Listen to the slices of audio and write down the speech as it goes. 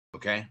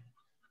okay?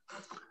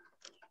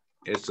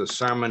 It's a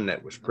sermon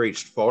that was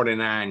preached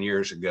 49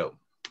 years ago.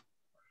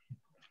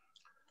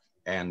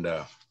 And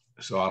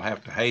so I'll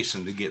have to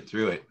hasten to get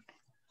through it.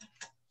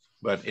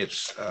 But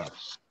it's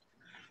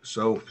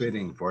so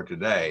fitting for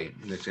today.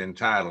 And it's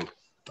entitled,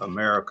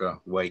 America,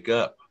 Wake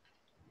Up.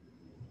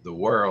 The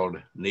world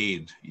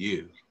needs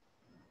you.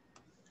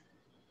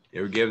 You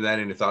ever give that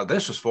any thought?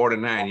 This was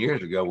 49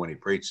 years ago when he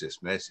preached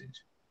this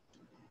message.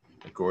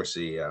 Of course,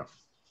 he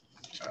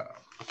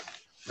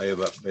may have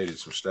updated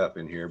some stuff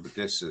in here, but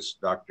this is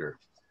Dr.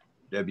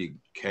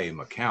 W.K.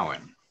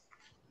 McCowan.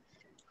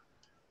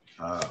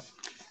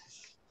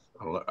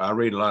 I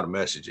read a lot of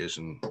messages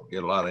and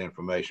get a lot of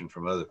information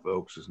from other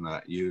folks and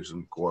I use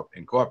them,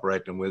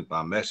 incorporate them with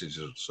my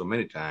messages so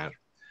many times.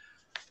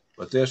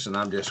 But this, and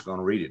I'm just going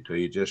to read it to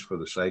you just for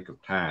the sake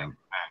of time.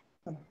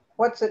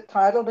 What's it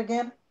titled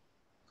again?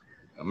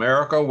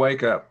 America,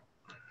 Wake Up.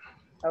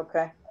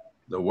 Okay.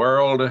 The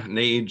world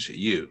needs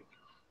you.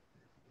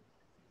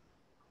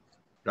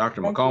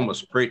 Dr.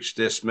 McComas preached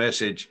this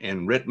message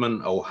in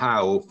Richmond,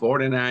 Ohio,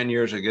 49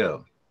 years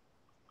ago.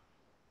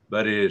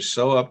 But it is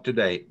so up to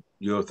date,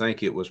 you'll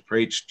think it was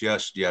preached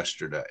just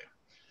yesterday.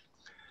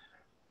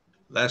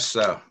 Let's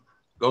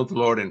go to the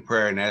Lord in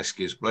prayer and ask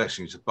his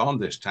blessings upon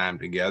this time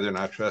together. And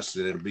I trust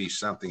that it'll be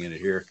something in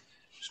here.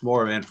 It's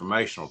more of an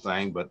informational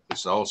thing, but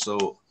it's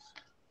also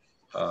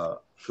to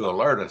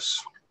alert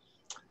us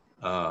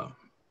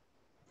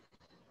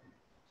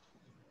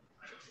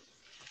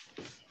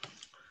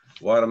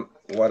what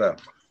a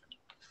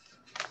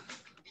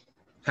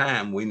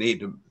time we need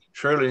to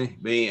truly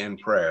be in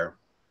prayer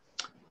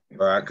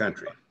for our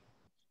country.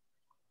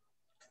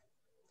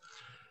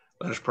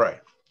 Let us pray.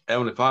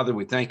 Heavenly Father,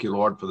 we thank you,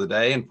 Lord, for the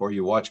day and for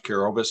your watch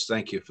care over us.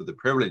 Thank you for the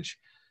privilege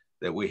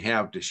that we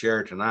have to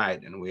share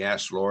tonight. And we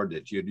ask, Lord,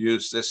 that you'd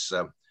use this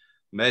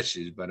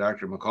message by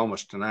Dr.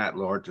 McComas tonight,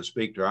 Lord, to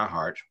speak to our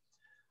hearts.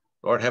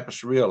 Lord, help us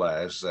to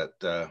realize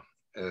that,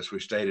 as we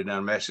stated in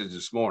our message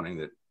this morning,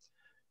 that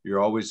you're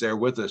always there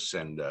with us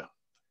and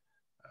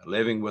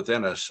living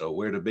within us. So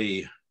we're to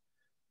be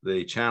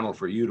the channel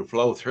for you to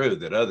flow through,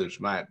 that others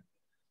might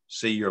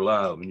see your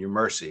love and your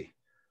mercy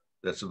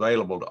that's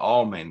available to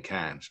all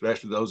mankind,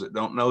 especially those that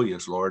don't know you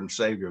as Lord and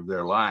Savior of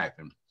their life.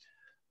 And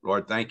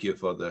Lord, thank you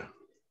for the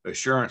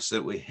assurance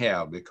that we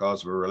have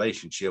because of a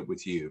relationship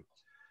with you.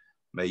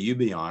 May you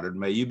be honored,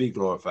 may you be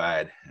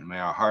glorified, and may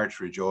our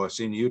hearts rejoice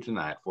in you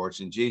tonight. For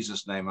it's in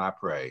Jesus' name I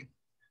pray.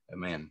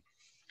 Amen.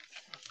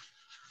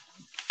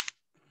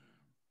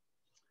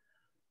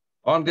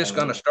 Well, I'm just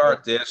going to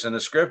start this, and the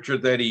scripture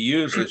that he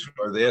uses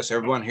for this,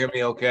 everyone hear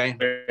me okay?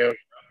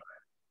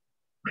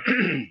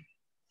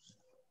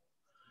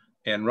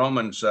 In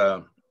Romans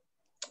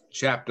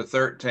chapter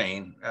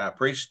 13, I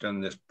preached on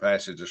this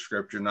passage of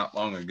scripture not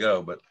long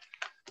ago, but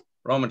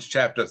Romans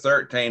chapter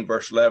 13,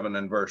 verse 11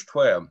 and verse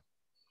 12.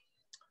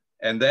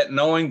 And that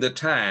knowing the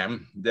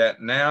time,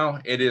 that now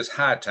it is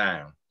high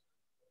time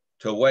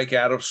to wake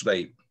out of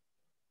sleep,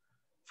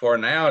 for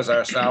now is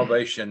our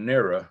salvation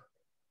nearer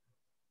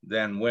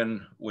than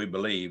when we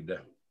believed.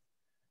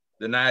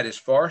 The night is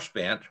far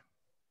spent,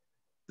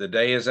 the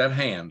day is at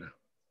hand.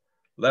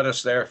 Let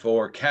us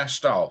therefore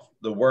cast off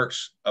the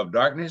works of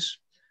darkness,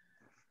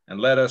 and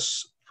let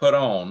us put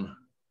on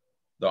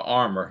the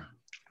armor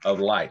of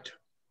light.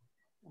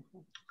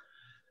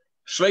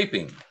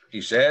 Sleeping,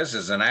 he says,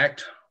 is an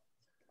act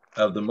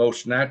of the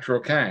most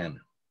natural kind.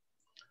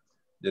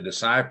 The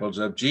disciples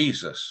of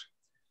Jesus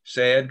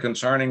said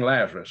concerning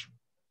Lazarus,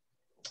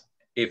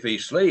 if he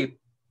sleep,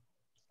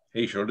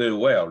 he shall do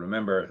well.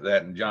 Remember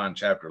that in John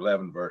chapter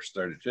 11, verse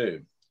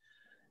 32.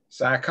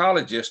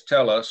 Psychologists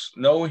tell us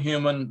no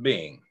human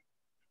being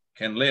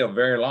can live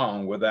very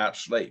long without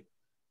sleep.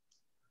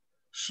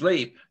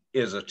 Sleep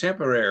is a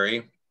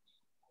temporary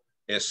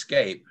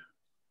escape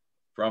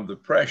from the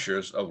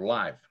pressures of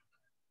life.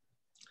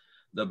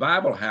 The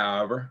Bible,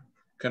 however,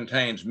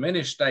 contains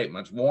many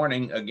statements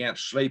warning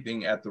against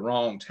sleeping at the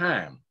wrong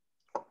time.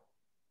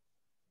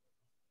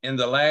 In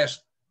the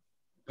last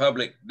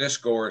public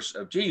discourse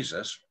of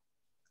Jesus,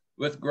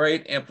 with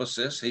great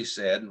emphasis, he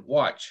said,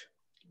 watch,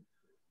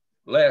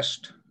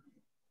 lest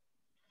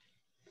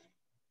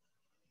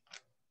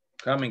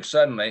coming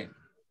suddenly,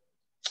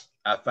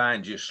 I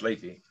find you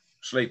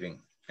sleeping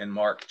in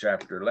Mark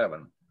chapter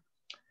 11.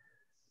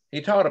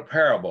 He taught a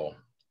parable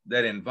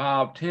that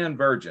involved 10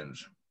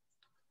 virgins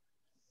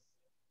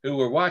who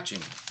were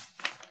watching.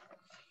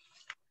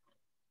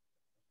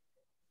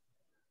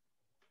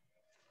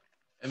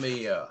 Let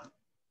me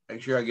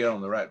make sure I get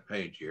on the right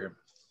page here.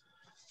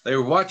 They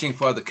were watching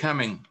for the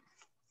coming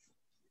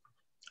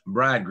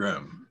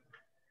bridegroom.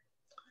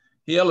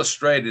 He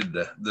illustrated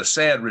the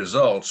sad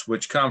results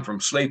which come from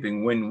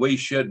sleeping when we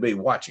should be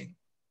watching.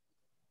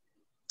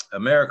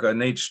 America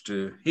needs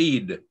to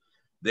heed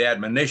the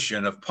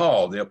admonition of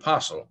Paul, the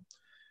apostle,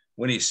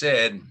 when he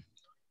said,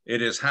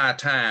 it is high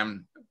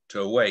time to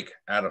awake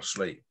out of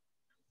sleep.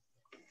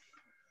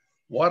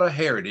 What a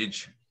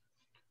heritage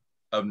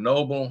of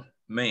noble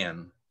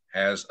men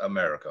has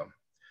America.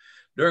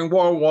 During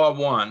World War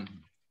I,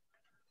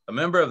 A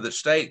member of the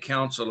State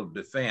Council of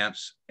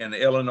Defense in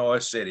Illinois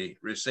City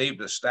received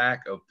a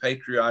stack of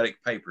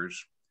patriotic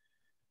papers,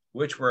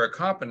 which were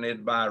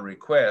accompanied by a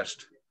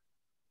request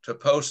to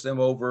post them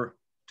over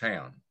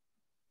town.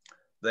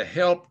 The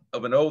help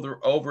of an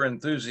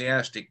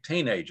over-enthusiastic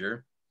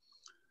teenager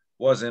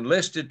was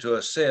enlisted to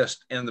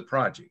assist in the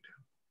project.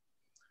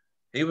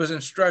 He was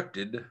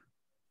instructed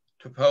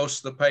to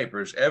post the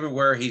papers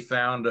everywhere he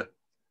found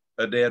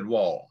a dead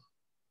wall.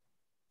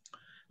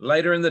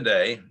 Later in the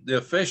day, the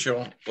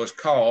official was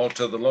called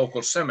to the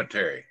local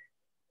cemetery.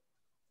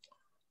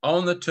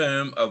 On the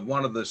tomb of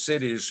one of the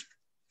city's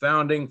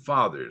founding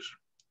fathers,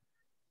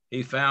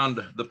 he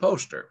found the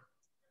poster,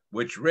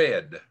 which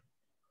read,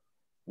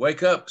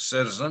 "Wake up,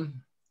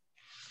 citizen.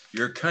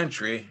 Your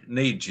country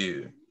needs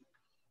you."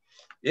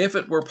 If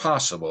it were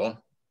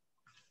possible,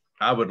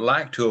 I would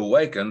like to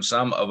awaken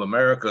some of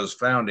America's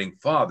founding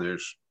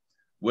fathers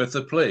with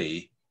the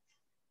plea,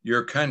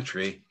 "Your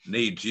country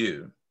needs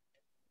you."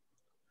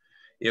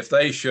 If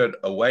they should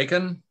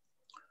awaken,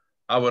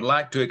 I would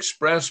like to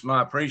express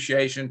my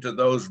appreciation to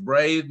those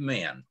brave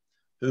men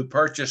who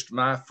purchased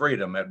my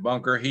freedom at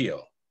Bunker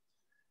Hill,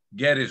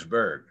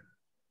 Gettysburg,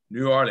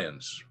 New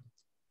Orleans,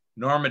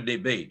 Normandy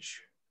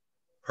Beach,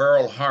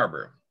 Pearl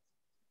Harbor,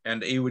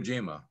 and Iwo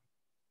Jima.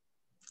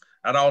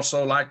 I'd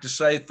also like to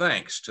say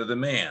thanks to the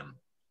men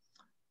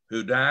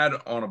who died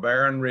on a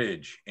barren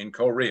ridge in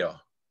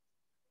Korea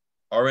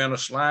or in a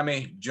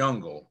slimy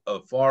jungle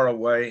of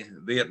faraway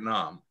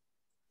Vietnam.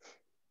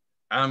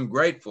 I'm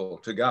grateful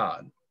to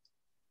God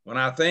when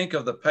I think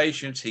of the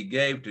patience he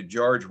gave to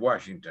George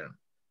Washington,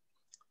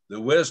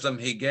 the wisdom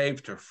he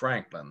gave to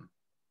Franklin,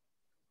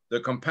 the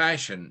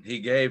compassion he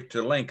gave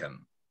to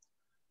Lincoln,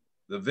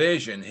 the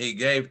vision he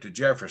gave to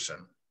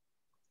Jefferson,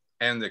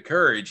 and the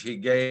courage he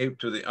gave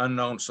to the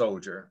unknown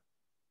soldier.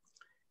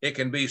 It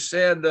can be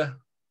said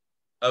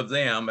of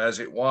them as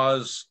it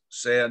was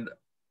said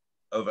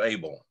of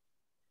Abel,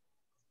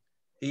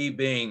 "He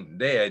being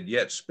dead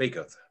yet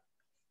speaketh."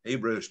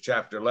 Hebrews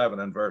chapter 11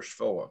 and verse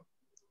 4.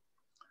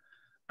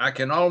 I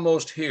can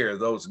almost hear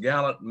those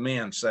gallant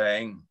men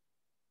saying,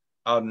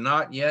 "I've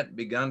not yet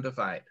begun to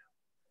fight.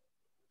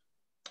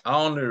 I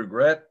only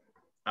regret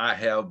I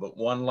have but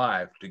one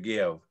life to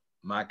give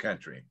my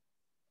country."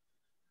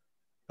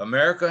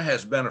 America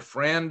has been a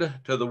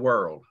friend to the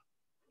world,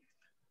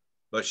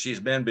 but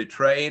she's been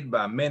betrayed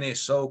by many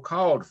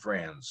so-called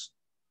friends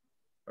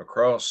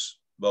across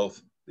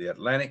both the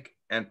Atlantic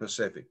and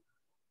Pacific.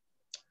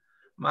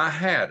 My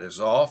hat is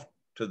off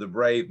to the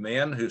brave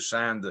men who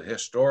signed the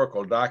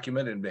historical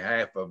document in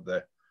behalf of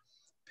the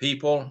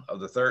people of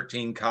the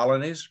 13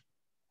 colonies.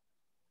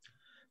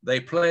 They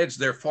pledged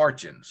their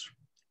fortunes,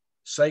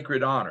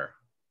 sacred honor,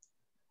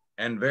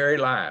 and very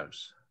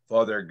lives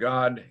for their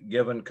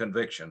God-given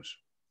convictions.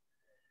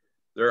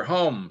 Their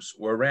homes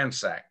were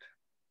ransacked.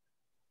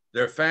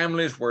 Their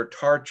families were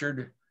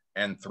tortured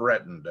and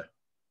threatened.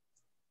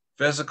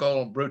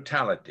 Physical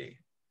brutality,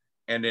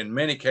 and in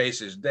many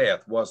cases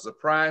death, was the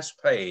price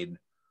paid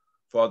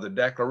for the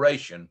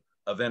Declaration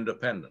of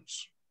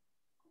Independence.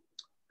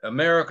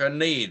 America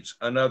needs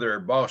another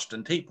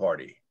Boston Tea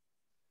Party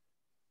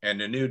and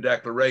a new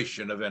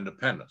Declaration of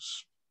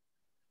Independence.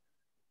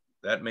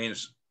 That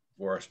means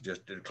for us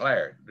just to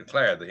declare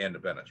the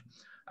independence.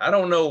 I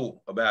don't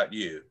know about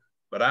you,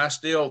 but I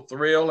still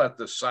thrill at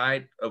the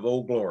sight of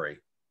Old Glory.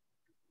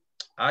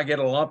 I get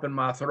a lump in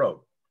my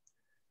throat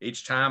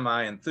each time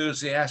I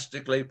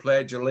enthusiastically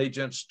pledge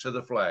allegiance to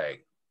the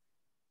flag.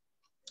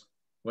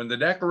 When the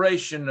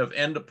Declaration of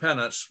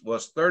Independence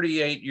was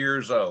 38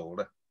 years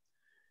old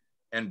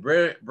and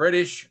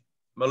British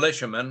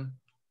militiamen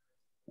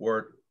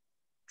were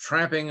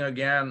tramping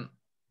again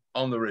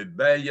on the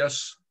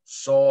rebellious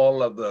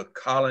soil of the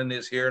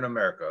colonies here in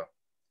America,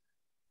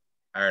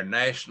 our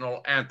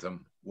national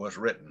anthem was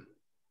written.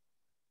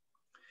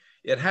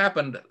 It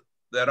happened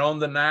that on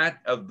the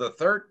night of the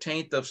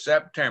 13th of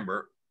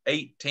September,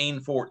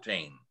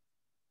 1814,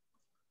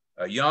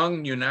 a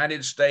young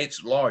United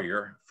States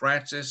lawyer,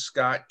 Francis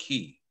Scott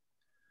Key,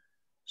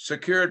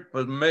 secured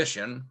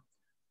permission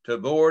to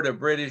board a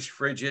British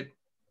frigate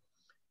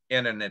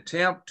in an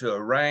attempt to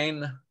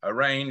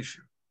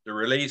arrange the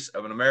release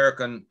of an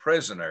American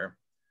prisoner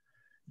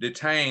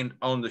detained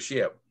on the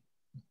ship.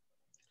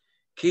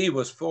 Key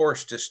was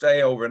forced to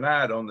stay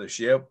overnight on the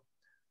ship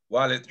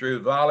while it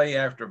threw volley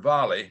after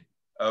volley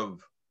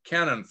of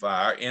cannon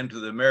fire into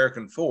the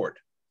American fort,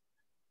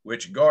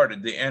 which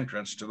guarded the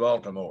entrance to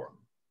Baltimore.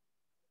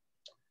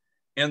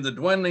 In the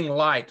dwindling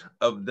light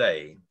of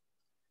day,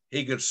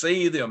 he could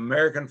see the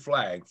American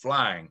flag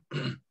flying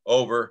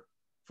over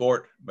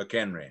Fort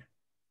McHenry.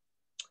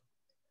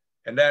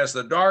 And as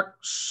the dark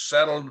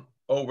settled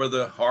over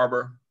the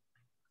harbor,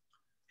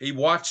 he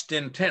watched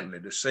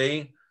intently to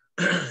see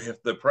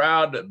if the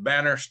proud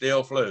banner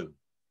still flew.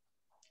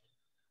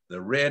 The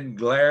red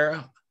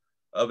glare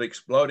of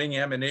exploding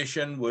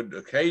ammunition would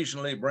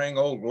occasionally bring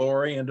Old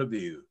Glory into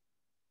view.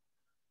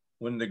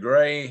 When the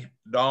gray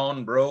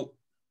dawn broke,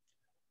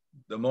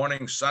 the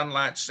morning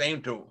sunlight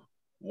seemed to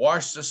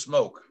wash the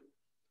smoke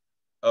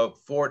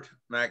of Fort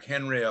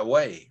McHenry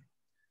away.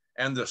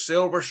 and the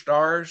silver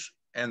stars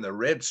and the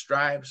red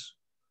stripes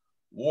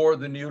wore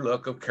the new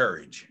look of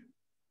courage.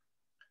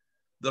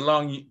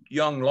 The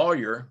young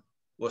lawyer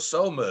was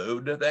so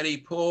moved that he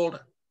pulled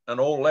an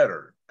old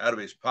letter out of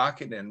his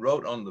pocket and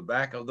wrote on the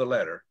back of the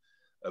letter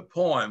a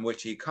poem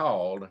which he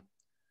called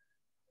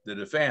The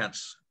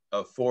Defense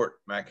of Fort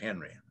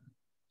McHenry.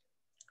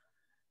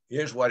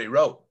 Here's what he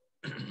wrote.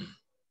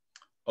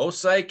 Oh,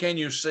 say, can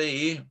you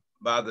see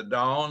by the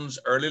dawn's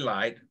early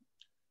light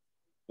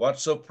what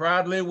so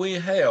proudly we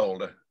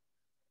held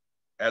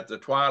at the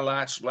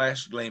twilight's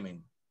last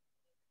gleaming,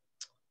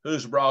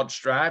 whose broad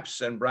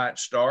stripes and bright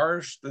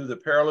stars through the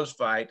perilous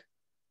fight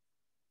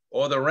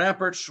o'er the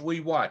ramparts we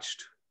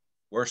watched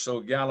were so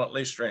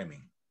gallantly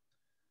streaming,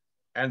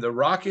 and the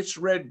rocket's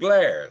red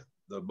glare,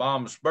 the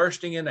bombs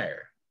bursting in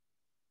air,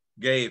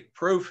 gave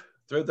proof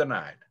through the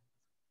night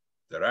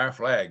that our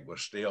flag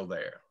was still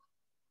there.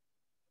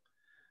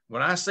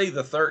 When I see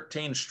the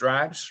 13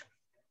 stripes,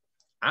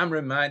 I'm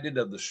reminded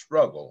of the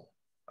struggle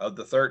of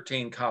the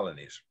 13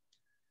 colonies.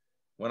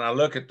 When I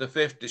look at the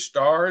 50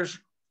 stars,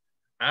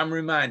 I'm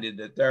reminded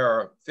that there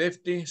are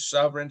 50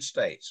 sovereign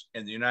states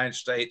in the United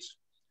States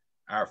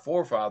our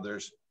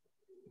forefathers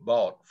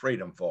bought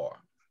freedom for.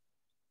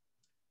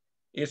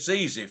 It's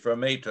easy for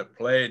me to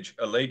pledge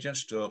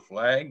allegiance to a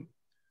flag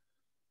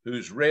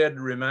whose red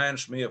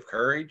reminds me of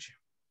courage,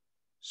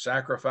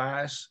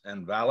 sacrifice,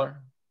 and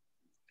valor.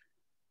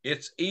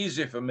 It's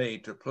easy for me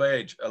to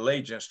pledge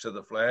allegiance to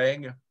the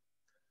flag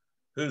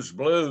whose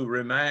blue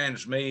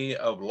reminds me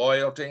of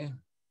loyalty,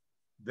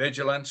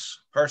 vigilance,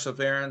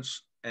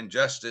 perseverance, and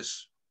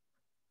justice,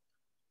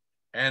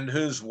 and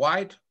whose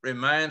white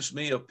reminds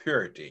me of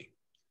purity,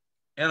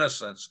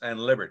 innocence, and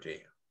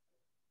liberty.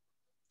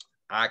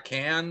 I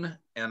can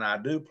and I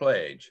do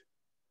pledge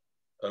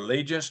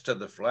allegiance to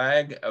the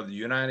flag of the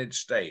United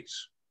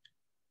States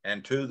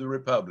and to the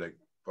republic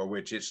for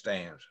which it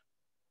stands.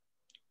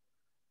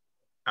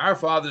 Our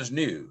fathers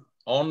knew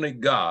only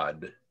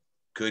God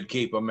could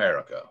keep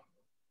America.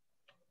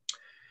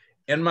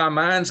 In my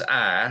mind's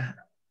eye,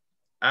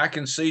 I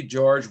can see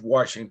George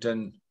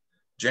Washington,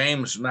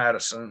 James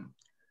Madison,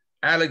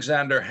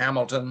 Alexander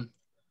Hamilton,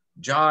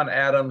 John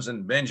Adams,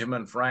 and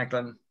Benjamin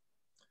Franklin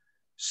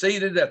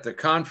seated at the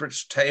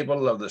conference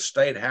table of the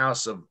State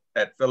House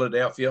at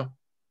Philadelphia.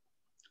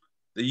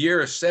 The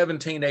year is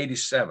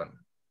 1787.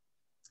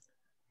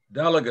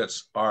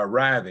 Delegates are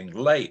arriving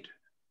late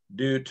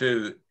due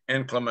to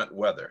inclement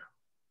weather.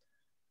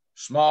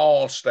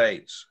 Small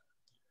states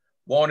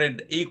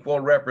wanted equal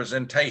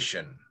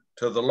representation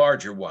to the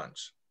larger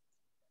ones.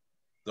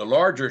 The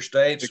larger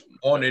states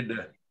wanted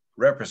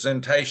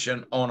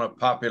representation on a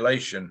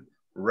population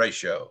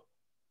ratio.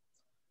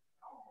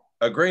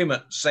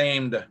 Agreement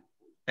seemed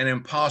an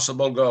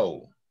impossible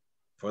goal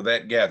for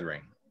that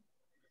gathering.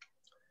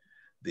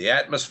 The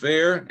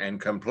atmosphere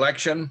and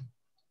complexion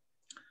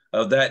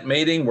of that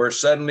meeting were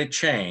suddenly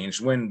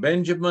changed when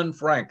Benjamin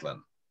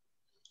Franklin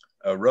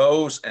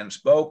arose and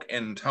spoke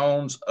in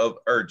tones of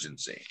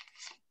urgency.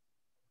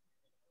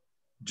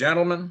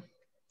 Gentlemen,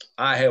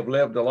 I have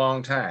lived a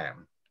long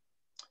time,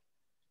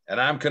 and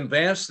I'm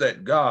convinced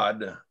that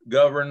God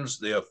governs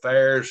the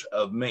affairs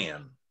of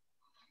men.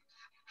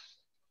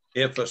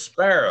 If a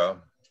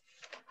sparrow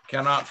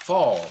cannot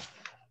fall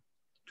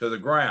to the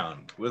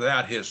ground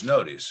without his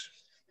notice,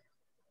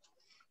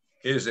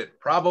 is it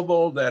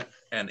probable that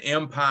an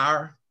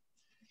empire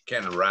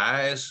can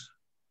rise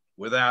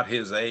without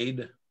his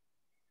aid?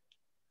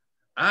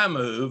 I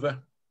move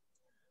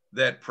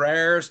that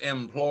prayers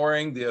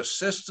imploring the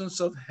assistance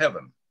of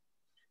heaven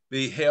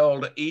be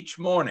held each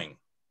morning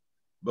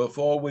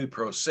before we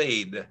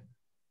proceed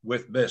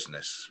with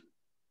business.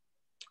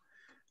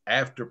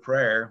 After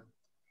prayer,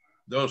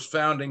 those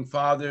founding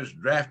fathers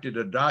drafted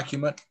a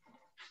document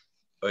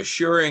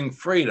assuring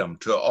freedom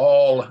to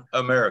all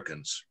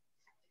Americans.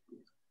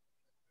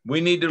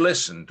 We need to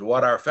listen to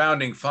what our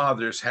founding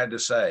fathers had to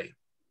say.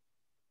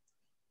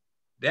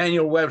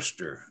 Daniel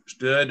Webster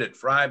stood at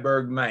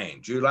Fryeburg,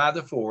 Maine, July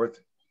the 4th,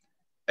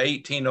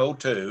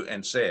 1802,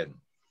 and said,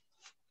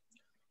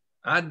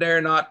 I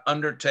dare not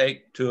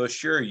undertake to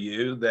assure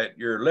you that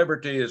your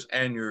liberties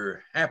and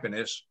your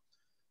happiness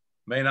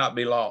may not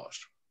be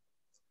lost.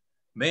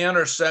 Men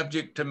are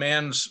subject to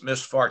men's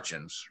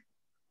misfortunes.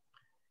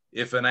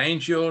 If an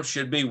angel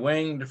should be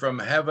winged from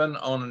heaven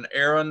on an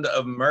errand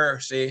of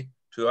mercy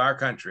to our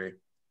country,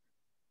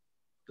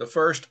 the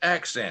first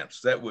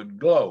accents that would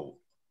glow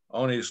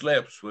on his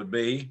lips would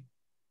be,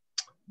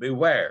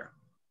 beware,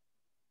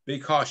 be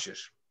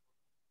cautious.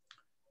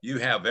 You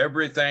have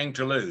everything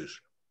to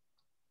lose.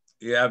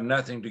 You have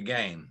nothing to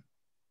gain.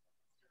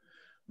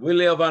 We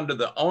live under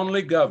the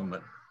only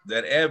government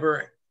that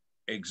ever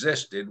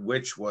existed,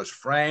 which was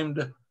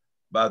framed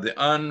by the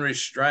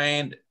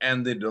unrestrained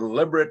and the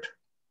deliberate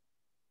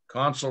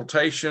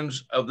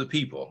consultations of the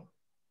people.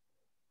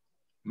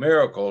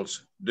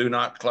 Miracles do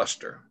not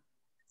cluster.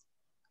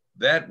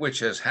 That which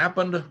has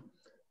happened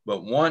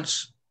but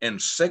once in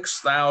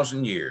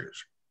 6,000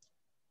 years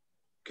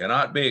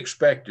cannot be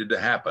expected to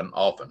happen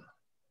often.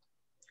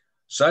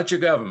 Such a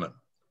government,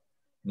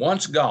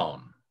 once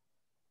gone,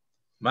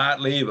 might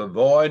leave a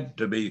void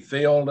to be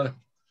filled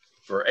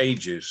for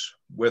ages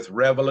with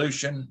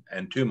revolution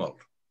and tumult,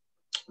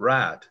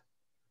 riot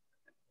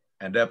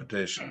and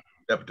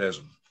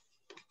despotism.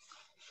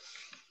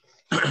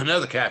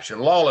 Another caption,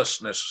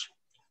 lawlessness.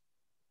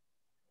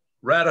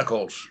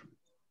 Radicals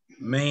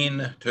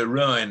mean to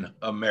ruin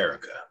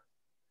America.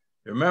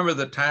 Remember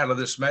the title of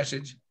this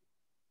message?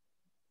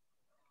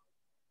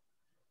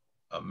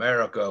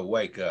 America,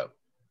 wake up.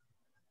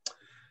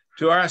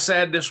 To our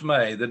sad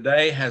dismay, the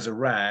day has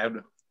arrived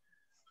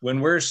when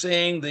we're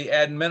seeing the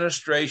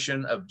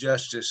administration of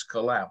justice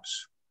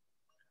collapse.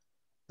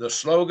 The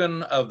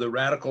slogan of the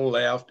radical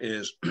left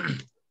is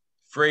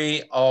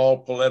free all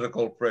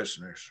political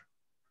prisoners.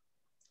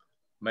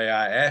 May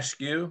I ask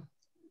you,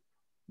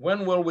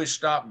 when will we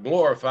stop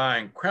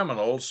glorifying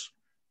criminals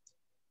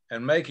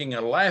and making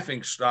a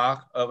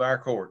laughingstock of our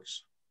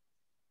courts?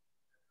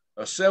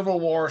 A Civil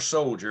War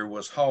soldier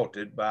was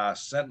halted by a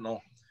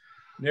sentinel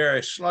near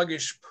a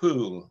sluggish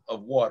pool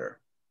of water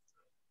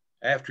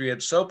after he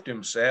had soaped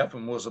himself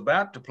and was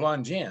about to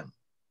plunge in.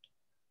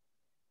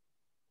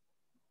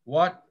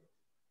 "What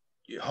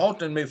you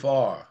halting me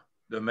for?"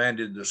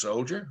 demanded the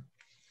soldier.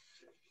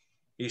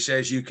 "He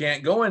says you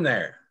can't go in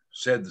there,"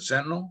 said the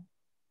sentinel.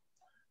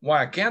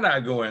 "Why can't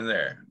I go in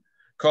there?"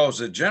 "'Cause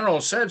the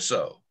general said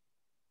so."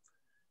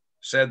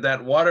 Said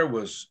that water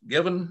was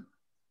given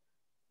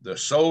the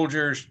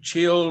soldiers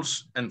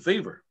chills and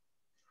fever.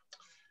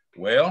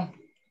 "Well,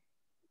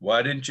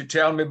 why didn't you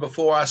tell me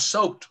before I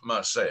soaped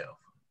myself?"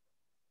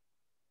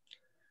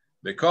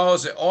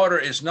 "Because the order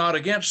is not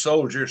against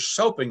soldiers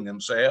soaping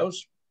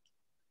themselves.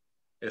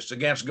 It's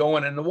against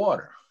going in the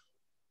water."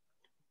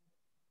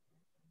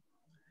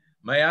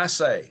 May I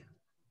say,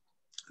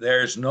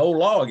 there's no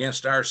law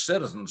against our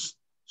citizens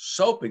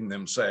soaping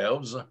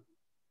themselves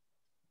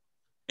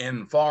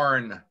in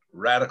foreign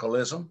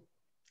radicalism.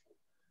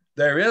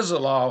 There is a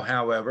law,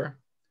 however,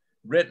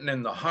 written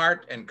in the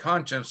heart and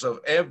conscience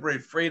of every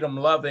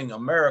freedom-loving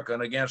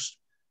American against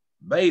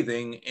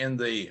bathing in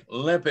the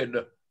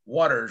limpid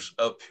waters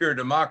of pure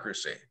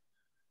democracy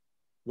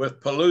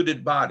with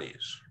polluted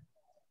bodies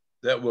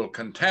that will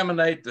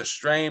contaminate the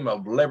stream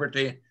of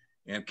liberty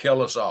and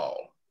kill us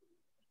all.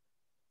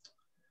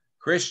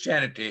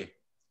 Christianity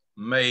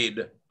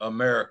made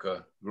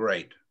America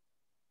great.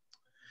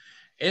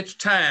 It's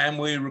time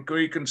we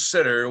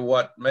reconsider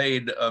what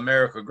made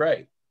America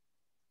great.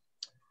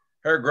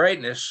 Her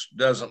greatness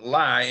doesn't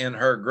lie in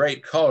her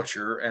great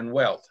culture and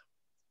wealth.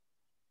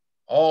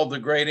 All the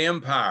great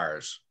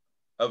empires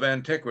of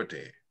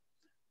antiquity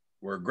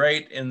were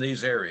great in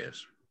these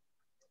areas.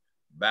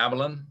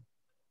 Babylon,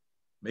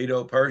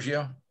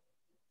 Medo-Persia,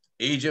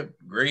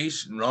 Egypt,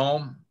 Greece, and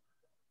Rome,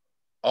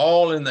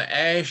 all in the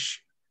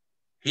ash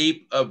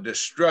heap of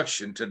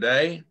destruction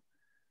today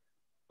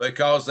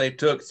because they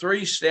took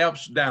 3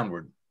 steps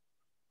downward: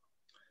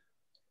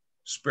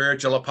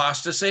 spiritual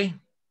apostasy,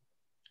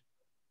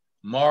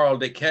 moral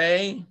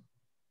decay,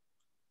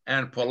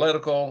 and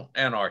political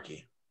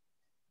anarchy.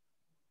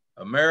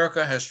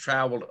 America has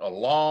traveled a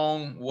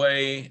long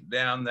way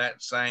down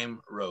that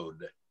same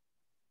road.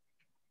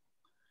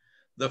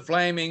 The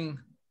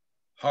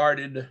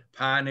flaming-hearted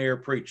pioneer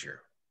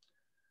preacher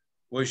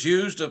was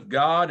used of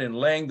God in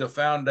laying the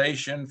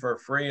foundation for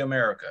free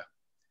America.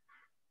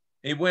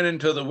 He went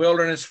into the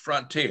wilderness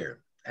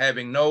frontier,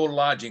 having no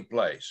lodging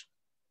place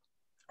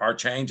or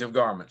change of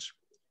garments,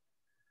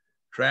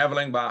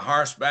 traveling by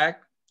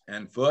horseback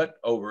and foot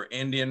over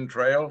Indian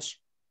trails.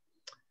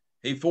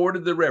 He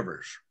forded the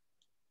rivers,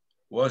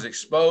 was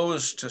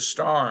exposed to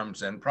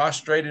storms and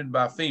prostrated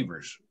by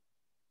fevers.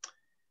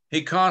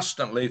 He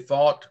constantly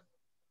fought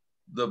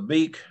the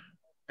beak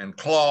and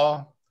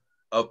claw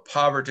of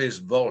poverty's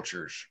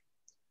vultures.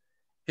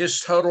 His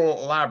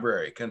total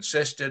library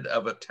consisted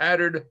of a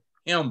tattered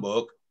hymn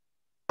book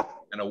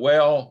and a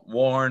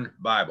well-worn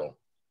Bible.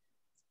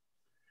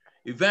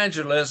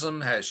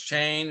 Evangelism has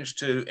changed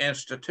to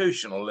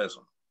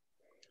institutionalism.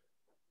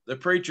 The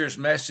preacher's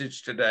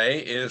message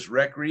today is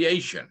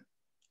recreation,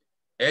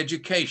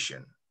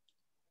 education,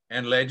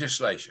 and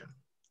legislation.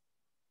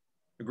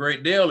 A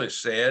great deal is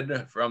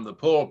said from the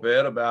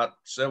pulpit about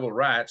civil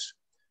rights,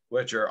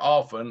 which are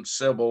often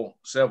civil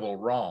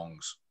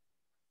wrongs.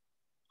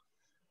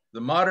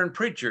 The modern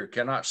preacher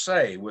cannot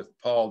say with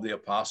Paul the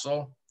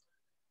Apostle,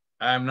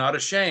 "I am not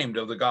ashamed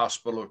of the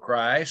gospel of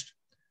Christ,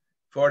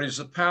 for it is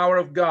the power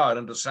of God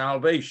unto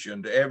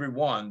salvation to every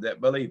one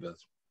that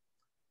believeth."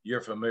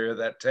 You're familiar with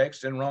that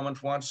text in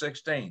Romans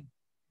 1:16.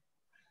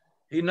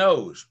 He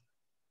knows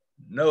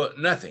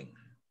nothing.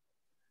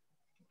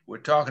 We're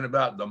talking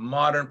about the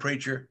modern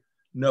preacher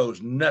knows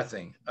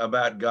nothing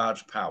about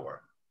God's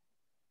power.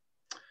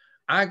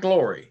 I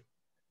glory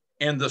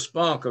in the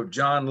spunk of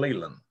John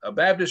Leland, a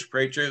Baptist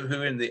preacher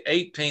who in the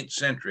 18th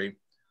century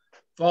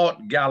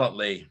fought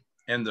gallantly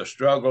in the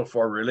struggle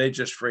for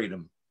religious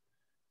freedom.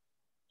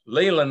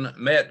 Leland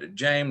met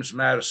James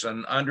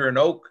Madison under an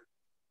oak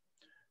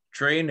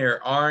tree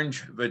near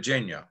Orange,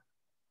 Virginia.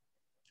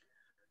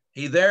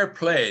 He there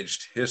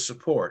pledged his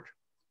support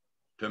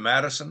to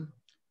Madison,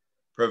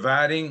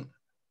 providing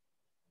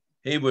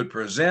he would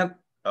present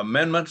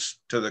amendments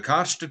to the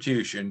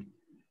Constitution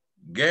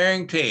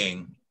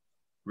guaranteeing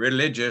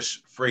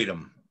religious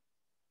freedom.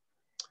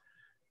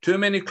 Too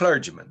many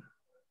clergymen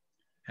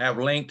have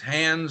linked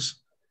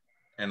hands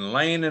and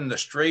lain in the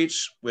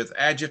streets with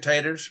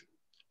agitators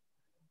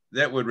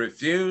that would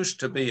refuse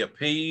to be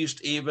appeased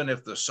even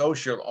if the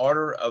social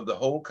order of the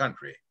whole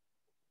country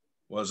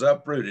was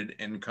uprooted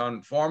in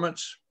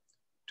conformance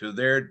to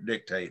their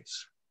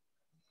dictates.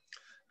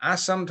 I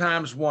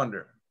sometimes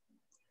wonder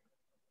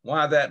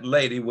why that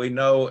lady we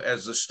know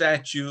as the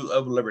Statue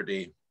of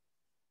Liberty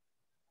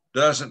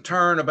doesn't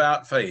turn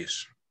about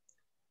face,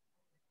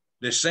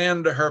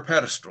 descend to her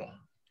pedestal,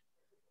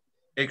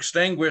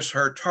 extinguish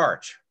her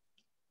torch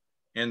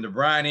in the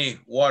briny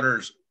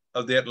waters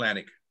of the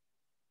Atlantic,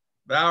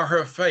 bow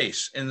her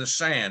face in the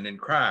sand and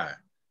cry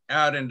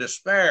out in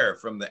despair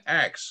from the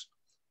acts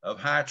of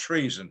high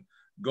treason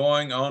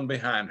going on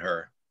behind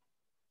her.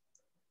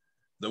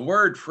 The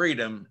word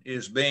freedom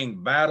is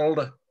being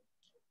battled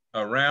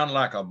around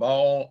like a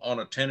ball on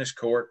a tennis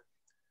court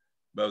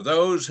by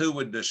those who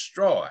would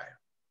destroy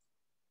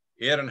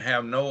it and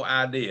have no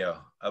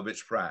idea of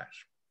its price.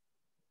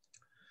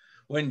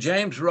 When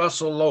James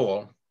Russell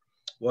Lowell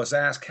was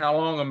asked how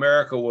long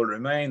America will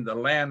remain the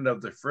land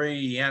of the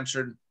free, he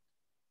answered,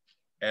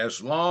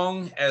 as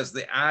long as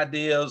the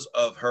ideas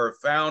of her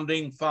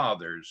founding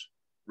fathers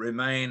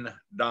remain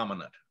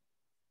dominant.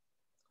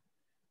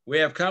 We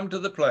have come to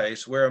the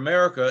place where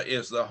America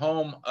is the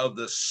home of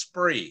the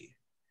spree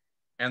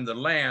and the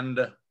land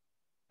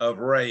of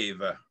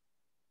rave.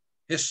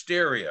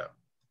 Hysteria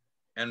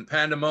and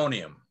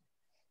pandemonium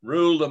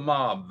rule the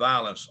mob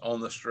violence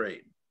on the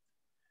street.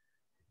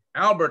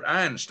 Albert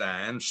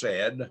Einstein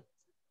said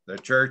the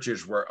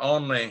churches were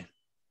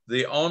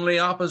the only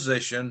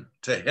opposition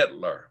to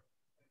Hitler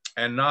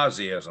and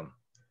Nazism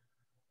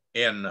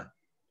in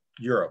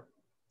Europe.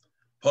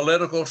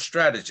 Political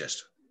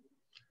strategists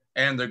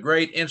and the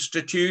great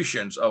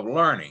institutions of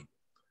learning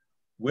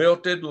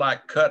wilted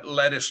like cut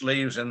lettuce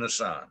leaves in the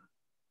sun.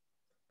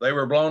 They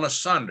were blown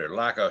asunder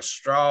like a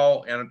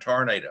straw in a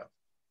tornado.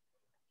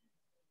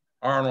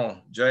 Arnold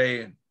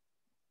J.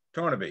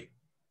 Toynbee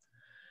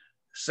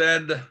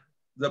said,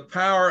 the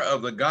power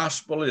of the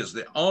gospel is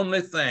the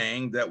only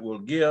thing that will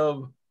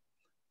give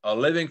a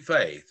living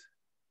faith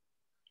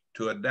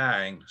to a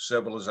dying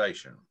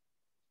civilization.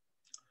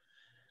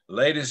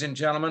 Ladies and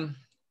gentlemen,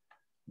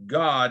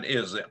 God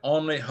is the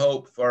only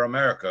hope for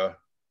America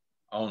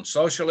on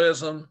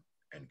socialism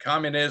and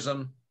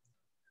communism,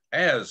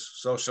 as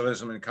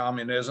socialism and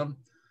communism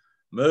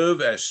move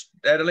as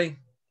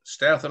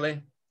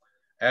stealthily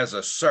as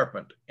a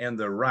serpent in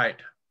the right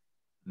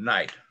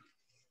night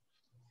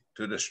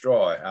to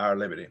destroy our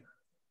liberty.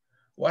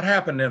 What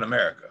happened in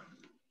America?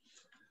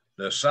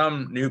 Does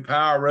some new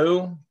power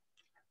rule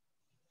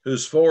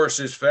whose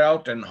force is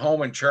felt in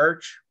home and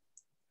church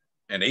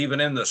and even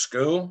in the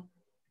school?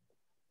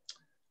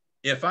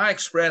 If I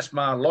express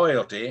my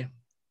loyalty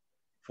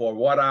for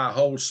what I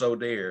hold so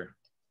dear,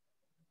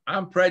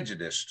 I'm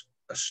prejudiced,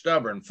 a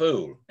stubborn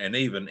fool, and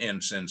even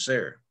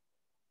insincere.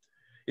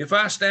 If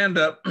I stand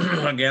up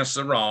against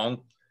the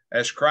wrong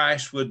as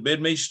Christ would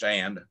bid me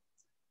stand,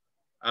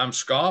 I'm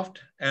scoffed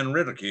and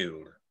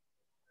ridiculed.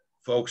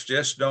 Folks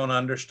just don't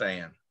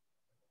understand.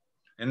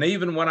 And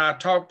even when I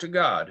talk to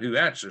God, who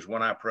answers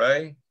when I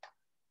pray,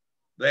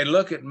 they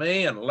look at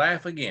me and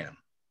laugh again.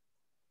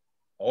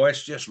 Oh,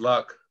 it's just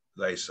luck,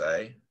 they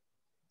say.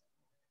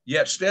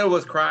 Yet still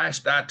with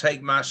Christ, I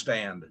take my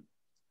stand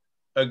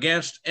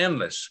against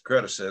endless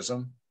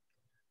criticism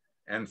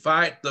and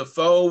fight the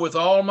foe with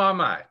all my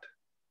might,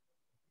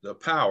 the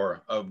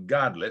power of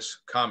godless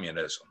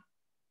communism.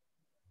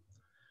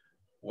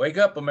 Wake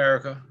up,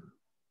 America.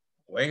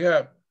 Wake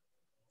up.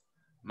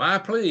 My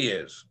plea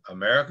is,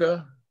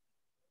 America,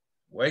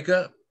 wake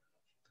up.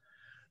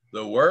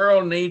 The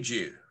world needs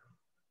you.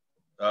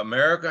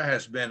 America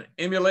has been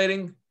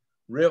emulating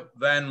Rip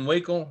Van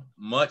Winkle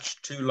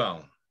much too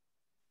long.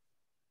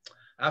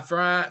 I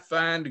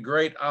find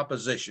great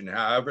opposition,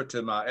 however,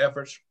 to my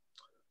efforts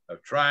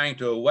of trying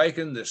to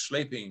awaken this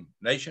sleeping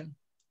nation.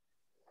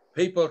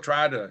 People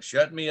try to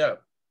shut me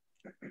up.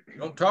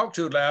 Don't talk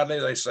too loudly,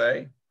 they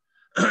say.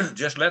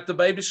 Just let the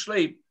baby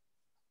sleep.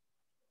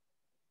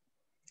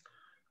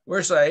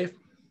 We're safe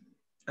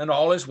and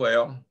all is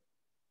well.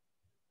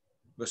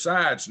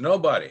 Besides,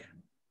 nobody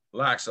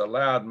likes a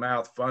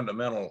loudmouth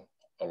fundamental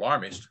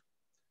alarmist.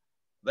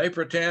 They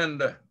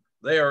pretend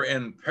they are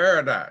in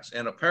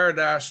a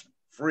paradise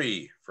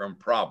free from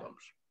problems.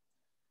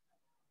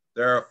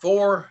 There are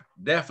 4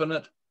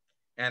 definite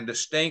and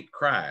distinct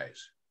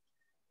cries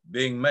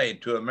being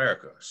made to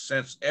America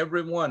since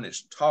everyone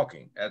is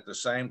talking at the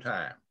same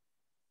time.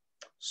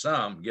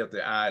 Some get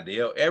the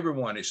idea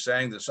everyone is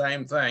saying the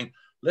same thing.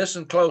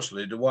 Listen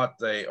closely to what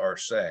they are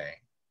saying.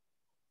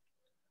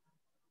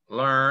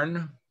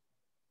 Learn,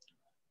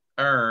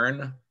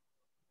 earn,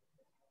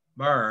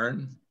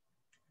 burn,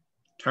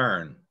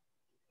 turn.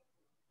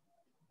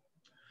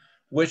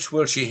 Which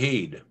will she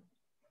heed?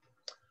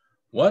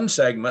 One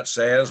segment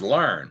says,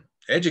 learn.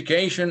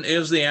 Education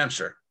is the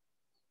answer.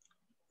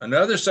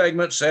 Another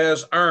segment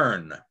says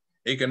earn.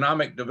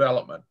 Economic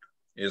development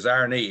is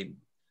our need.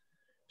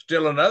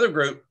 Still another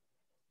group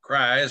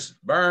cries,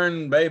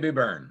 burn, baby,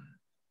 burn.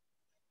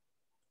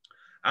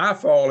 I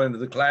fall into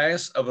the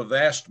class of a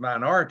vast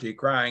minority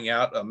crying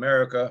out,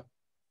 America,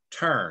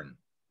 turn,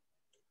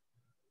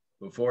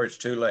 before it's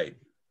too late.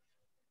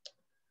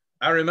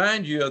 I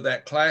remind you of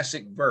that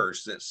classic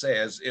verse that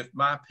says, if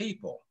my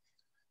people,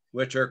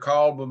 which are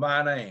called by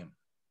my name,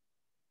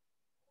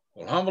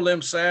 will humble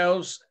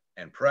themselves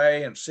and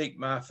pray and seek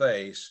my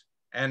face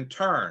and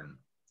turn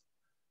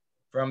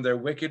from their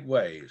wicked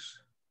ways,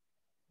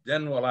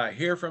 then will I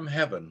hear from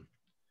heaven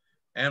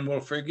and will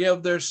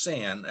forgive their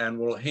sin and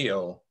will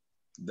heal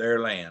their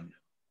land.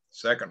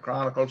 2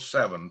 Chronicles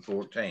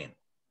 7:14.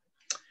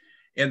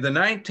 In the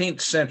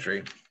 19th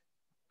century,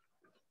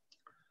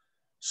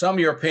 some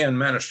European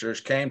ministers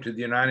came to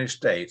the United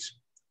States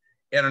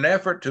in an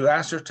effort to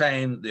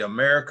ascertain the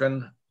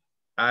American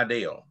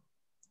ideal.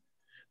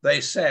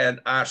 They said,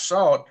 I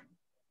sought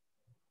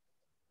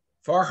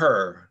for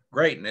her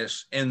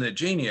greatness in the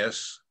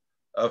genius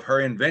of her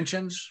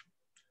inventions,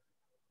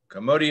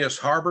 commodious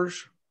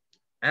harbors,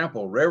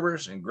 ample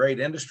rivers, and great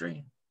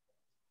industry.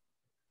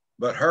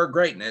 But her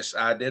greatness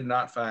I did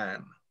not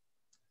find.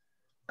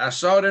 I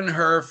sought in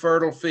her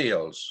fertile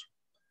fields,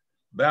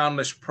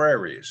 boundless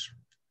prairies,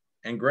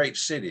 and great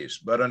cities,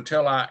 but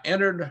until I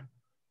entered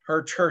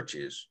her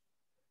churches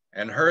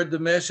and heard the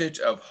message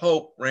of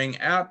hope ring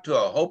out to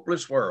a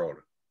hopeless world,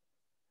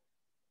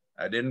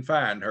 I didn't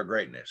find her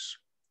greatness.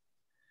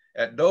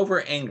 At Dover,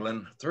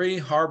 England, 3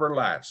 harbor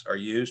lights are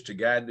used to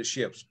guide the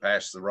ships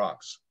past the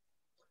rocks.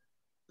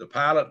 The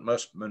pilot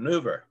must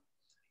maneuver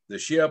the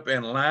ship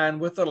in line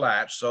with the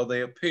lights so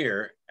they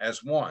appear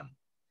as one.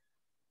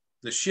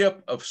 The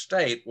ship of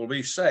state will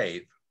be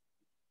safe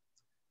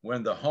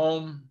when the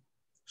home,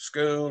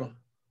 school,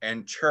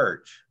 and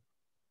church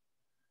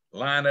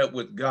line up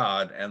with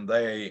God and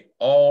they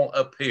all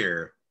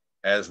appear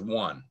as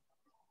one.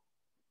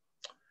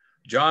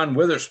 John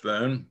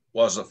Witherspoon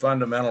was a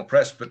fundamental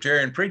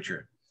Presbyterian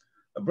preacher,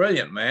 a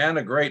brilliant man,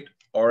 a great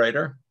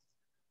orator,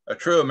 a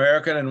true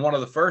American, and one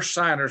of the first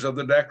signers of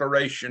the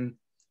Declaration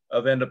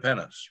of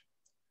Independence.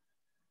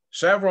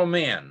 Several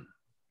men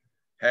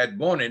had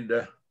wanted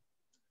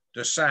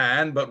to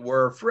sign, but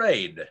were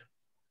afraid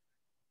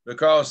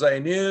because they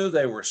knew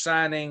they were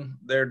signing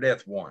their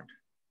death warrant.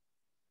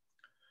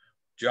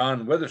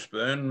 John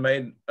Witherspoon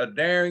made a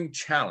daring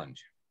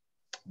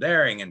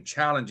and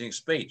challenging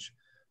speech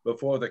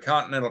before the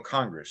Continental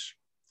Congress.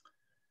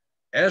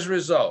 As a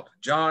result,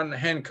 John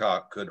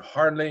Hancock could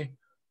hardly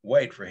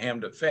wait for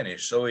him to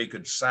finish so he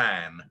could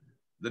sign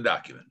the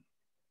document.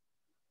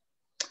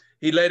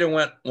 He later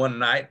went one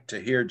night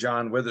to hear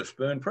John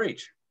Witherspoon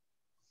preach.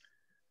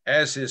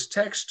 As his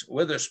text,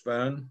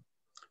 Witherspoon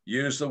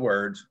used the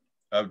words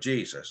of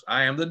Jesus,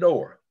 I am the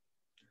door.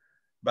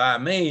 By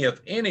me,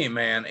 if any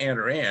man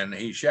enter in,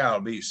 he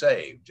shall be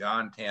saved.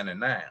 John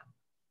 10:9.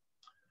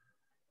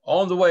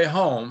 On the way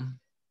home,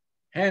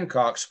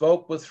 Hancock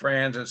spoke with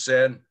friends and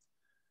said,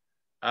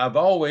 I've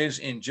always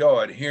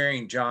enjoyed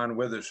hearing John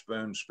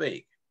Witherspoon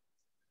speak,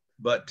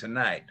 but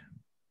tonight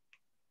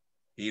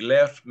he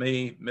left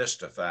me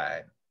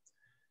mystified.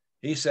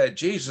 He said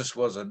Jesus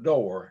was a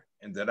door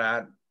and that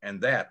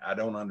I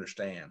don't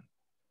understand.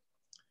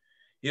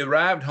 He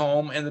arrived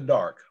home in the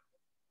dark,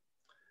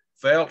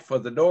 felt for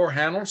the door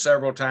handle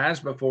several times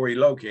before he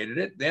located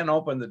it, then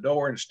opened the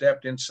door and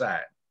stepped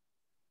inside.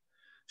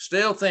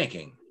 Still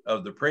thinking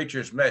of the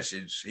preacher's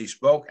message, he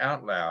spoke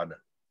out loud,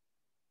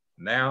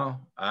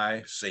 now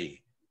I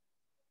see.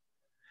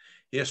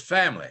 His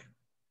family,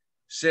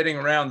 sitting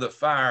around the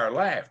fire,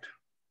 laughed.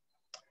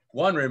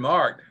 One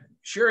remarked,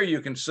 sure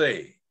you can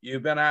see.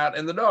 You've been out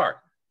in the dark.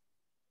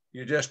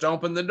 You just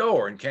opened the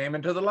door and came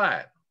into the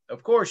light.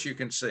 Of course you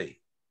can see.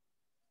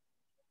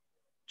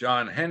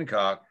 John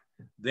Hancock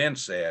then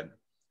said,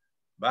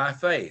 by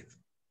faith,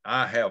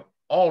 I have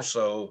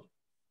also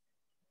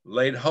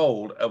laid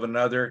hold of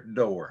another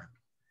door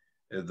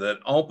that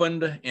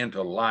opened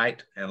into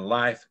light and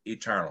life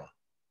eternal.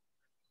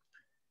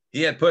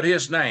 He had put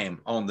his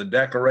name on the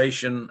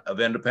Declaration of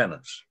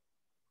Independence,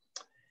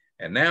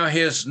 and now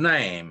his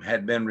name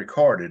had been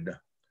recorded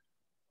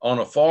on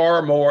a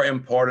far more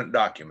important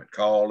document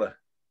called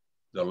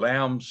the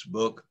Lamb's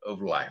Book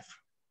of Life.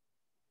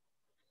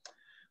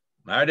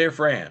 My dear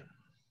friend,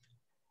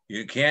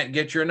 you can't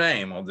get your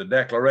name on the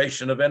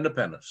Declaration of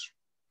Independence,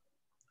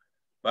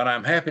 but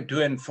I'm happy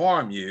to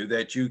inform you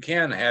that you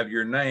can have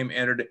your name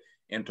entered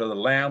into the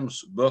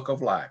Lamb's Book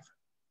of Life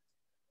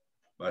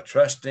by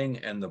trusting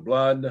in the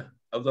blood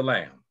of the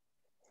Lamb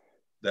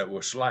that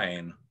was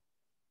slain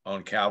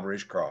on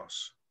Calvary's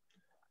cross.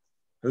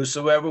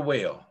 Whosoever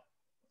will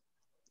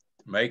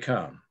may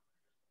come.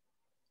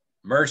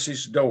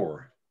 Mercy's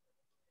door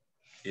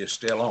is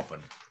still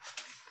open.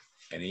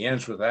 And he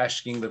ends with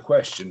asking the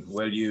question,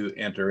 will you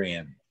enter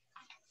in?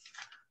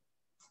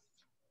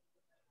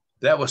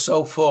 That was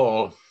so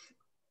full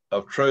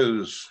of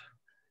truths,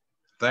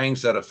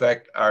 things that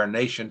affect our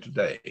nation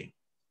today,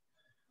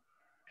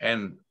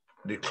 and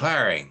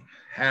declaring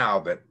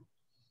how that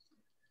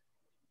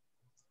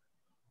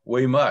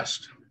we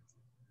must,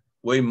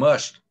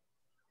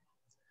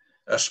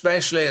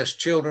 especially as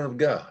children of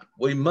God,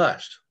 we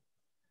must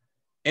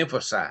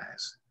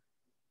emphasize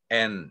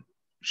and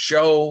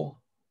show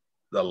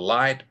the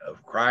light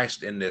of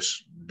Christ in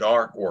this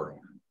dark world.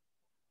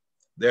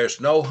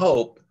 There's no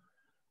hope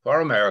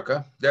for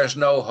America. There's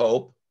no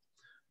hope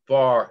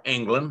for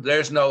England.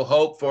 There's no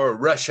hope for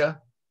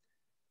Russia.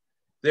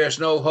 There's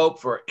no hope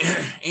for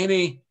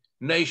any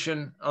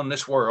nation on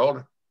this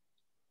world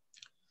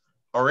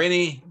or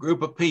any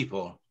group of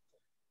people.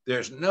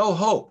 There's no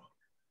hope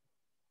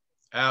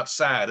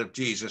outside of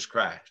Jesus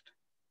Christ.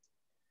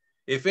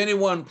 If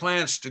anyone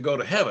plans to go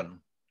to heaven,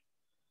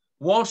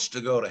 wants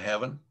to go to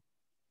heaven,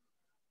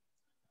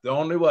 the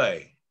only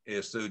way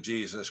is through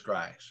Jesus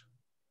Christ.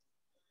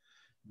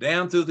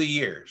 Down through the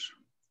years,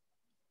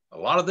 a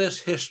lot of this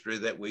history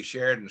that we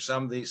shared in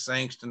some of these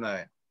things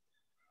tonight,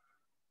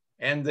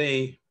 and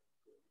the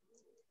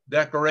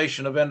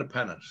Declaration of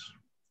Independence,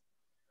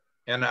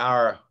 and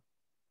our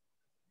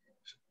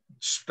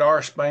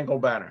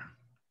Star-Spangled Banner,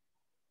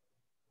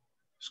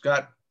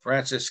 Scott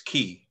Francis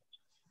Key,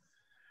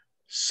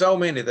 so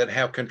many that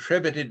have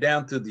contributed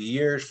down through the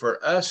years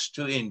for us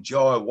to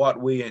enjoy what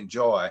we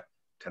enjoy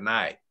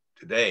tonight,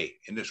 today,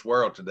 in this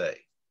world today.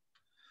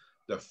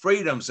 The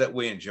freedoms that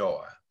we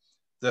enjoy,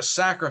 the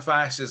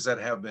sacrifices that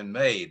have been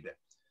made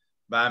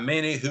by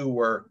many who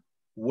were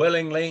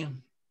willingly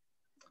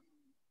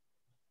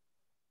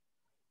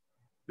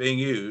being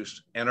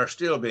used and are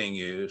still being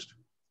used,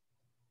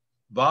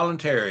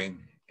 volunteering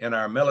in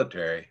our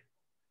military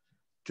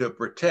to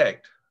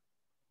protect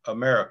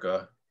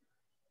America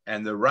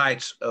and the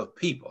rights of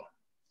people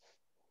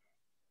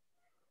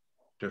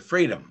to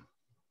freedom,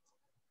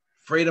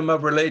 freedom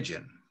of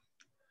religion,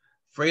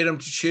 freedom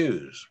to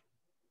choose.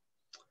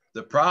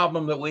 The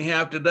problem that we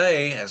have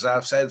today, as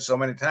I've said so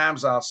many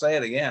times, I'll say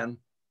it again,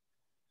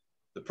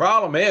 the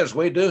problem is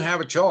we do have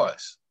a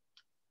choice.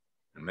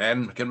 A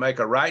man can make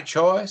a right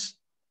choice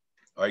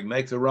or he can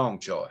make the wrong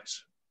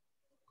choice.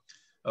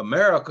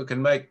 America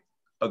can make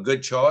a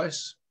good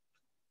choice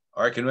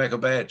or it can make a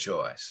bad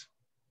choice.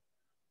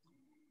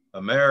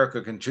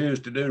 America can choose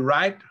to do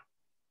right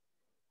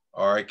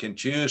or it can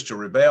choose to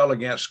rebel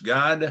against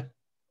God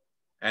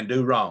and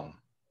do wrong.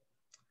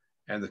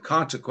 And the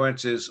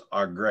consequences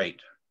are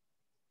great.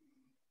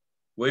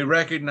 We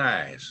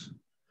recognize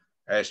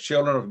as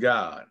children of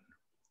God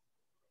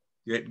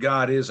that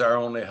God is our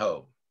only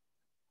hope,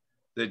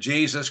 that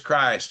Jesus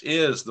Christ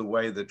is the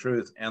way, the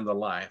truth, and the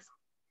life.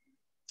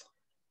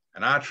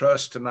 And I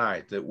trust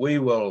tonight that we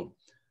will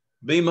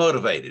be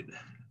motivated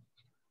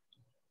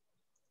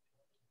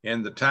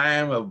in the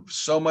time of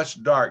so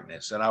much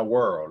darkness in our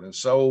world and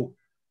so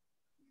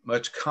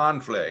much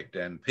conflict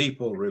and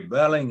people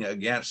rebelling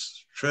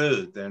against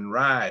truth and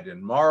right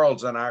and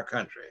morals in our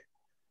country,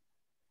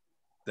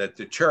 that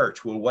the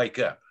church will wake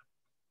up.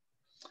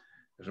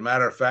 As a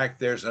matter of fact,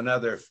 there's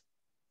another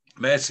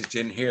message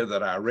in here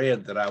that I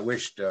read that I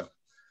wish to,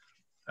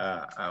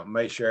 I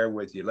may share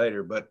with you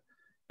later, but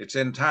it's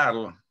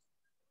entitled,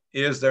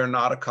 Is There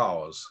Not a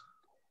Cause?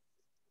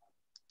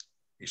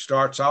 He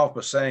starts off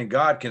by saying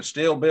God can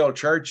still build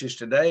churches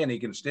today and he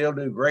can still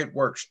do great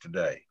works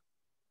today.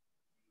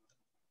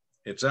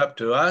 It's up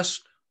to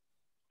us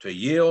to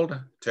yield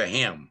to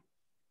him.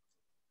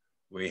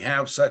 We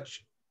have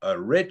such a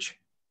rich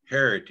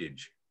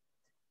heritage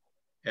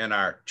in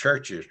our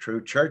churches,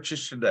 true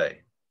churches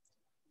today.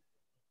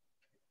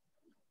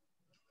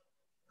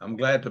 I'm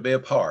glad to be a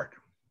part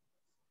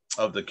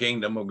of the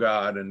kingdom of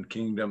God and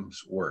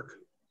kingdom's work.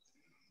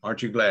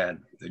 Aren't you glad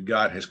that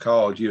God has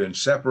called you and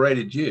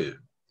separated you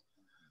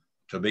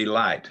to be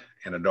light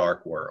in a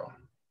dark world?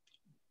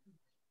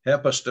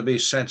 Help us to be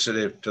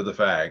sensitive to the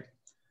fact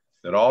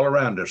that all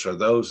around us are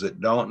those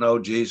that don't know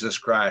Jesus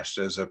Christ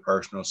as a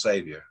personal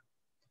Savior.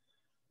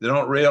 They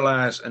don't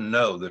realize and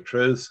know the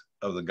truth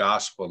of the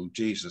gospel of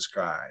Jesus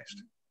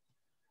Christ.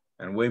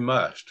 And we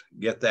must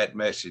get that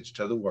message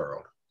to the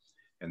world.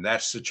 And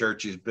that's the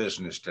church's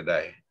business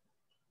today,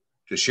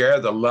 to share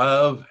the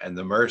love and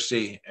the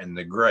mercy and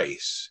the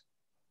grace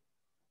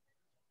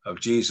of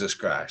Jesus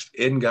Christ.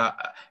 In God,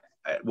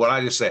 what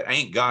I just said,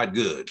 ain't God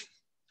good?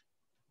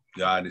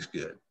 God is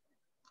good.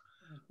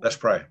 Let's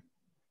pray.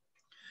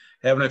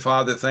 Heavenly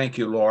Father, thank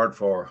you, Lord,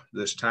 for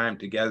this time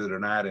together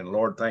tonight. And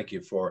Lord, thank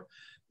you for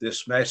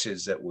this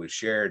message that was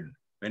shared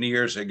many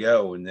years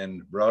ago and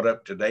then brought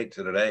up to date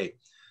to today.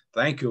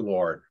 Thank you,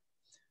 Lord,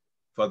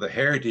 for the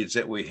heritage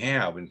that we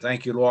have. And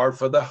thank you, Lord,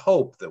 for the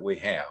hope that we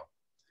have.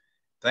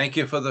 Thank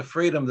you for the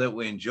freedom that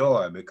we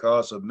enjoy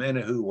because of men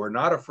who were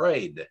not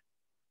afraid,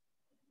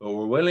 but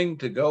were willing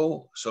to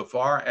go so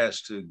far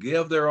as to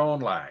give their own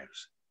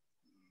lives,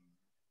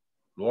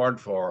 Lord,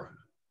 for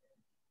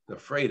the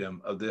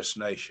freedom of this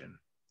nation.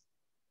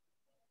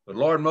 But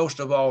Lord, most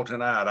of all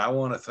tonight, I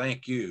want to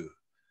thank you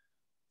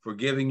for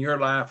giving your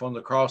life on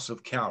the cross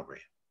of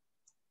Calvary,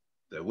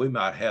 that we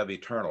might have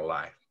eternal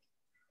life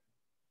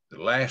that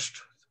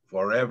lasts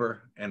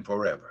forever and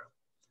forever.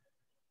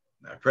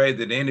 I pray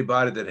that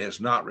anybody that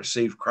has not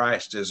received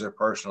Christ as their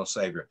personal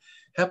Savior,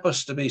 help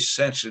us to be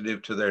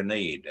sensitive to their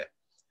need.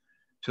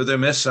 to their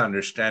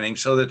misunderstanding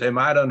so that they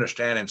might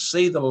understand and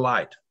see the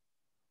light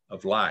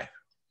of life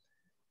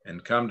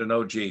and come to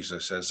know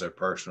Jesus as their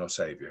personal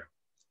Savior.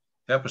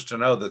 Help us to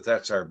know that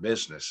that's our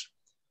business.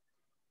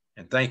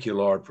 And thank you,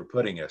 Lord, for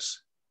putting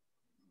us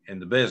in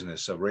the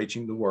business of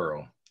reaching the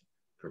world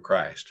for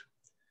Christ.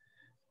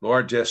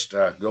 Lord, just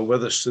go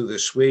with us through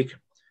this week.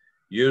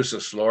 Use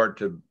us, Lord,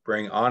 to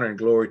bring honor and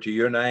glory to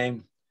your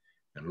name.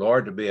 And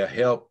Lord, to be a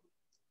help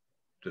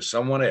to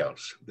someone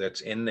else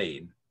that's in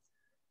need.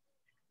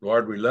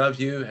 Lord, we love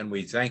you and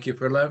we thank you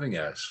for loving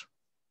us.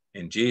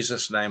 In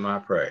Jesus' name I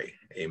pray.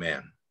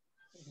 Amen.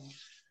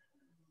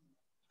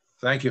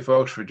 Thank you,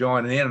 folks, for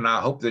joining in. And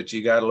I hope that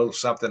you got a little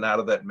something out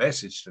of that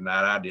message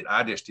tonight. I did.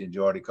 I just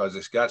enjoyed it because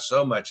it's got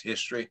so much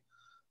history,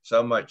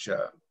 so much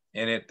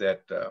in it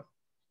that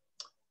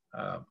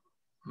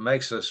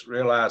makes us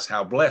realize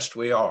how blessed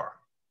we are.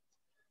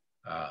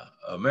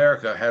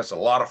 America has a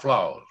lot of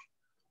flaws,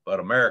 but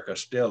America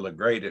is still the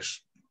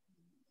greatest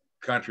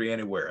country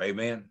anywhere.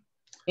 Amen.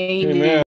 Amen.